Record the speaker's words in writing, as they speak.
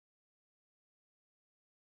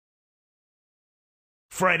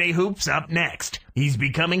Friday Hoops up next. He's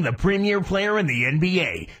becoming the premier player in the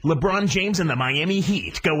NBA. LeBron James and the Miami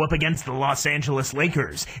Heat go up against the Los Angeles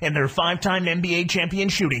Lakers and their 5-time NBA champion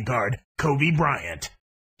shooting guard, Kobe Bryant.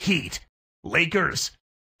 Heat, Lakers,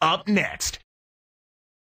 up next.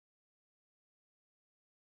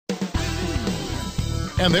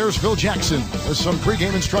 And there's Phil Jackson with some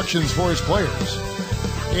pregame instructions for his players.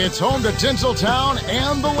 It's home to Tinseltown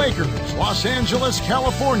and the Lakers, Los Angeles,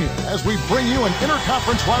 California, as we bring you an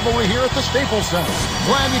interconference rivalry here at the Staples Center.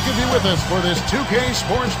 Glad you could be with us for this 2K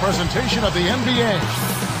Sports presentation of the NBA.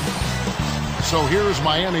 So here's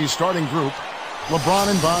Miami's starting group. LeBron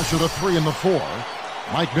and Bosh are the 3 and the 4.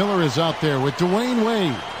 Mike Miller is out there with Dwayne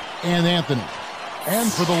Wade and Anthony. And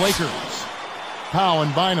for the Lakers, Powell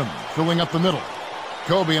and Bynum filling up the middle.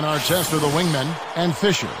 Kobe and Artest are the wingmen, and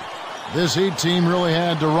Fisher. This Heat team really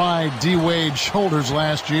had to ride D-Wade's shoulders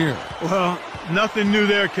last year. Well, nothing new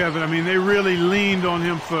there, Kevin. I mean, they really leaned on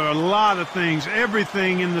him for a lot of things.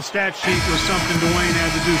 Everything in the stat sheet was something Dwayne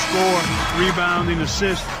had to do: score, rebounding,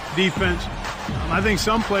 assist, defense. I think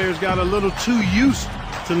some players got a little too used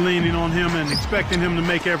to leaning on him and expecting him to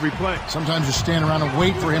make every play. Sometimes you stand around and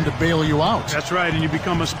wait for him to bail you out. That's right, and you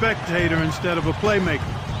become a spectator instead of a playmaker.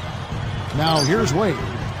 Now here's Wade.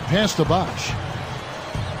 Pass to Bosh.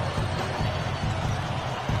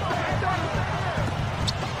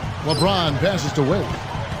 LeBron passes to Wade.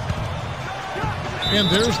 And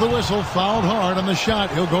there's the whistle. Fouled hard on the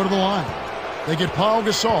shot. He'll go to the line. They get Paul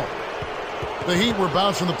Gasol. The Heat were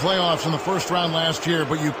bounced from the playoffs in the first round last year,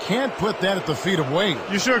 but you can't put that at the feet of Wade.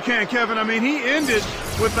 You sure can, Kevin. I mean, he ended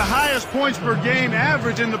with the highest points per game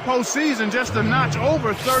average in the postseason, just a notch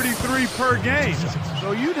over 33 per game.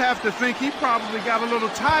 So you'd have to think he probably got a little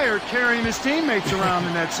tired carrying his teammates around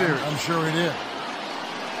in that series. I'm sure he did.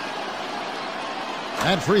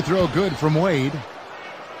 That free throw good from Wade.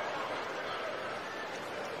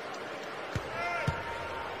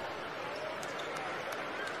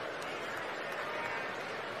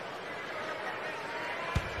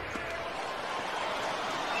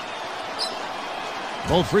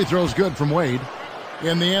 Both free throws good from Wade.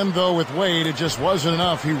 In the end, though, with Wade, it just wasn't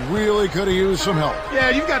enough. He really could have used some help. Yeah,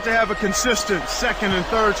 you've got to have a consistent second and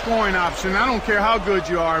third scoring option. I don't care how good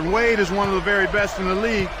you are, and Wade is one of the very best in the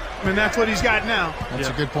league. I mean, that's what he's got now. That's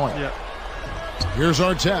a good point. Yeah. Here's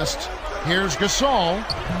Artest. Here's Gasol.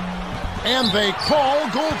 And they call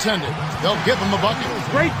goaltending. They'll give him the bucket.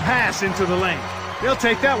 Great pass into the lane. They'll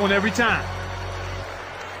take that one every time.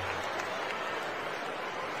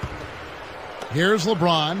 Here's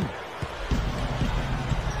LeBron.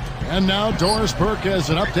 And now Doris Burke has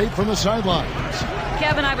an update from the sidelines.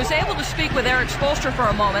 Kevin, I was able to speak with Eric Spoelstra for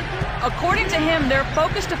a moment. According to him, their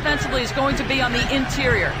focus defensively is going to be on the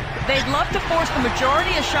interior. They'd love to force the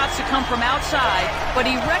majority of shots to come from outside, but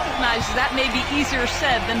he recognizes that may be easier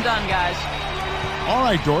said than done, guys. All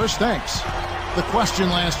right, Doris, thanks. The question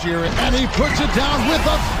last year, and he puts it down with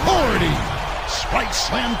authority. Spike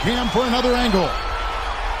slam cam for another angle.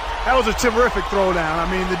 That was a terrific throwdown. I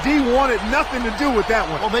mean, the D wanted nothing to do with that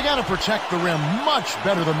one. Well, they got to protect the rim much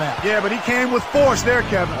better than that. Yeah, but he came with force there,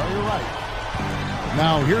 Kevin. Oh, you're right.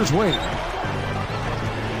 Now, here's Wade.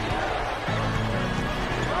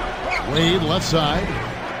 Wade, left side.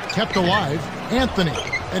 Kept alive. Anthony.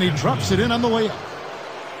 And he drops it in on the layup.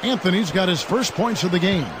 Anthony's got his first points of the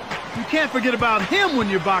game. You can't forget about him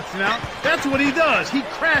when you're boxing out. That's what he does. He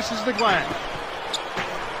crashes the glass.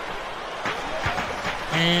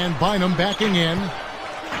 And Bynum backing in.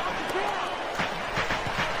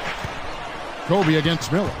 Kobe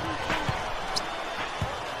against Miller.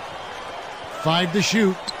 5 to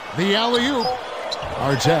shoot. The alley-oop.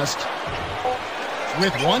 Artest.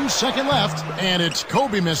 With 1 second left, and it's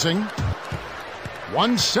Kobe missing.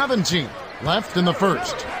 1:17 left in the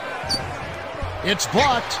first. It's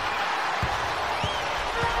blocked.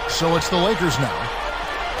 So it's the Lakers now.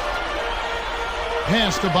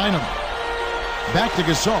 Pass to Bynum. Back to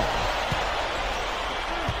Gasol.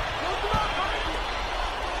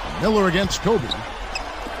 Miller against Kobe.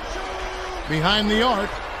 Behind the arc.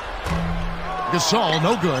 Gasol,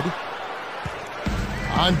 no good.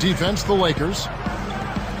 On defense, the Lakers.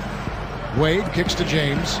 Wade kicks to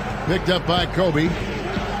James. Picked up by Kobe.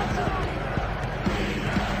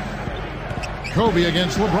 Kobe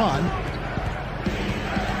against LeBron.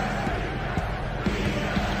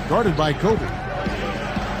 Guarded by Kobe.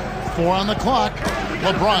 4 on the clock.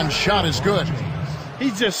 LeBron's shot is good.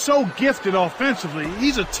 He's just so gifted offensively.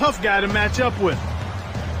 He's a tough guy to match up with.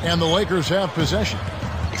 And the Lakers have possession.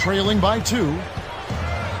 Trailing by 2.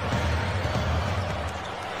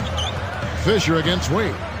 Fisher against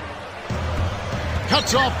Wade.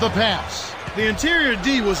 Cuts off the pass. The interior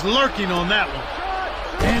D was lurking on that one.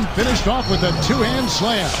 And finished off with a two-hand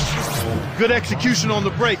slam. Good execution on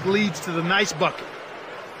the break leads to the nice bucket.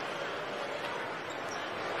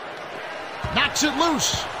 Knocks it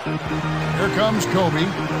loose. Here comes Kobe.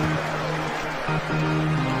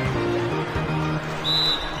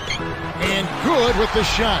 And good with the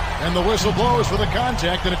shot. And the whistle blows for the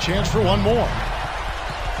contact and a chance for one more.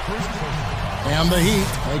 And the Heat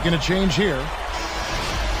making a change here.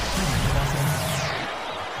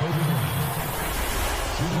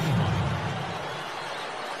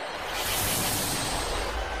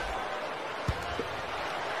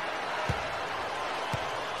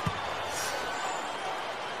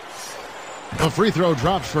 The free throw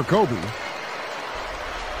drops for Kobe.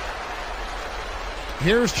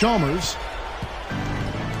 Here's Chalmers.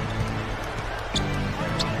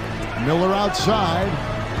 Miller outside.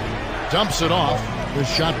 Dumps it off. The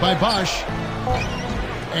shot by Bosch.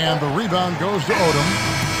 And the rebound goes to Odom.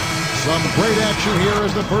 Some great action here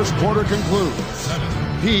as the first quarter concludes.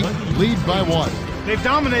 Heat lead by 1. They've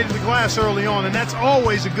dominated the glass early on, and that's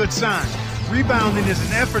always a good sign. Rebounding is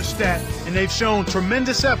an effort stat, and they've shown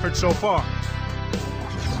tremendous effort so far.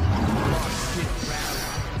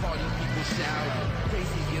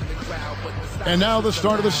 And now the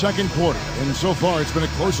start of the second quarter. And so far, it's been a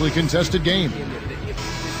closely contested game.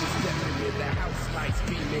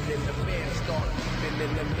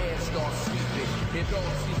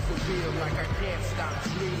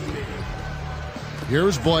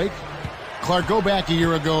 Here's Blake. Clark, go back a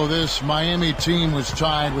year ago. This Miami team was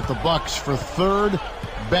tied with the Bucks for third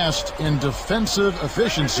best in defensive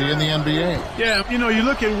efficiency in the NBA. Yeah, you know, you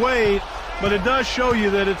look at Wade, but it does show you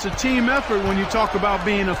that it's a team effort when you talk about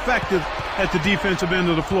being effective at the defensive end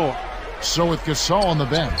of the floor. So with Gasol on the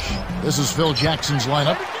bench, this is Phil Jackson's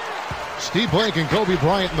lineup. Steve Blake and Kobe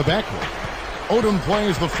Bryant in the backcourt. Odom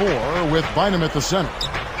plays the 4 with Bynum at the center.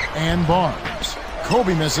 And Barnes.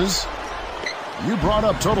 Kobe misses. You brought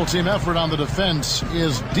up total team effort on the defense.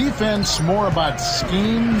 Is defense more about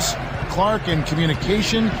schemes, Clark, and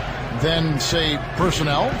communication than, say,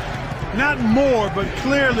 personnel? Not more, but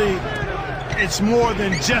clearly it's more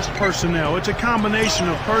than just personnel. It's a combination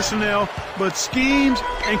of personnel, but schemes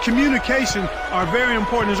and communication are very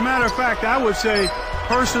important. As a matter of fact, I would say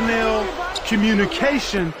personnel,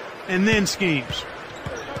 communication, and then schemes.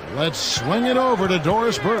 Let's swing it over to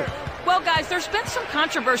Doris Burke. Well, guys, there's been some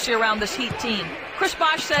controversy around this Heat team. Chris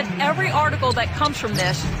Bosh said every article that comes from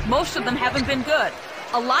this, most of them haven't been good.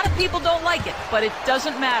 A lot of people don't like it, but it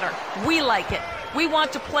doesn't matter. We like it. We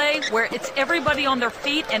want to play where it's everybody on their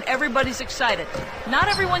feet and everybody's excited. Not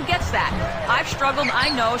everyone gets that. I've struggled, I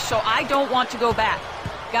know, so I don't want to go back.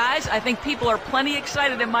 Guys, I think people are plenty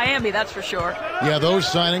excited in Miami, that's for sure. Yeah, those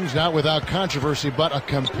signings not without controversy, but a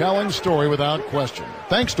compelling story without question.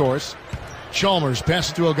 Thanks, Doris. Chalmers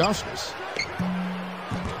passes to Augustus.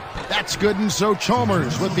 That's good, and so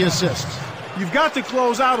Chalmers with the assist. You've got to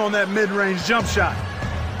close out on that mid-range jump shot.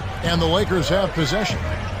 And the Lakers have possession.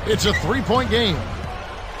 It's a three-point game.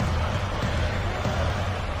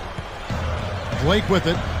 Blake with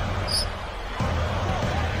it.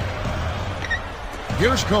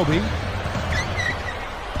 Here's Kobe.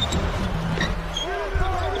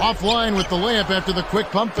 Offline with the layup after the quick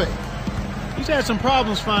pump fake. He's had some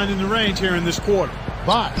problems finding the range here in this quarter.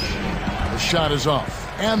 Bosh. The shot is off.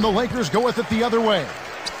 And the Lakers go with it the other way.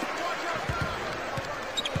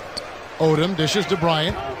 Odom dishes to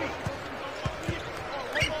Bryant.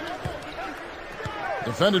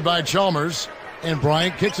 Defended by Chalmers. And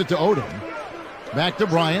Bryant kicks it to Odom. Back to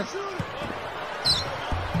Bryant.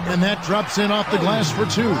 And that drops in off the glass for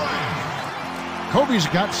 2. Kobe's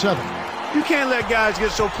got 7. You can't let guys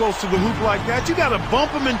get so close to the hoop like that. You got to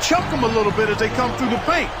bump them and chuck them a little bit as they come through the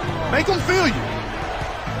paint. Make them feel you.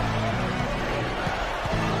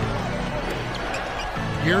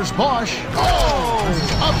 Here's Bosh. Oh!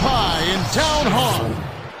 Up high and down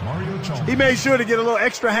hard. He made sure to get a little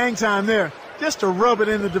extra hang time there, just to rub it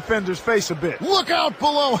in the defender's face a bit. Look out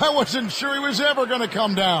below. I wasn't sure he was ever going to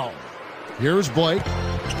come down. Here's Blake.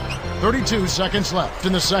 32 seconds left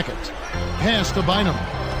in the second. Pass to Bynum.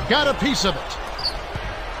 Got a piece of it.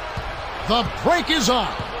 The break is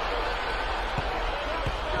on.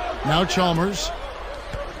 Now Chalmers.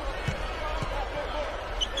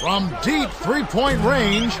 From deep three-point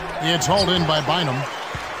range, it's hauled in by Bynum.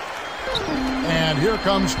 And here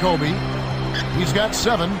comes Kobe. He's got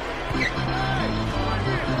 7.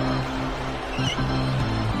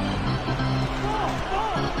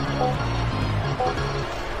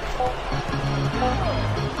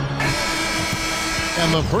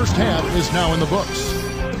 And the first half is now in the books.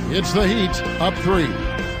 It's the Heat up 3.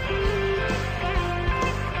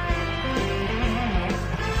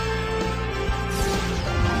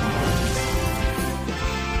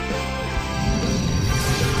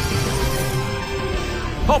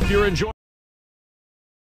 Hope you're enjoying.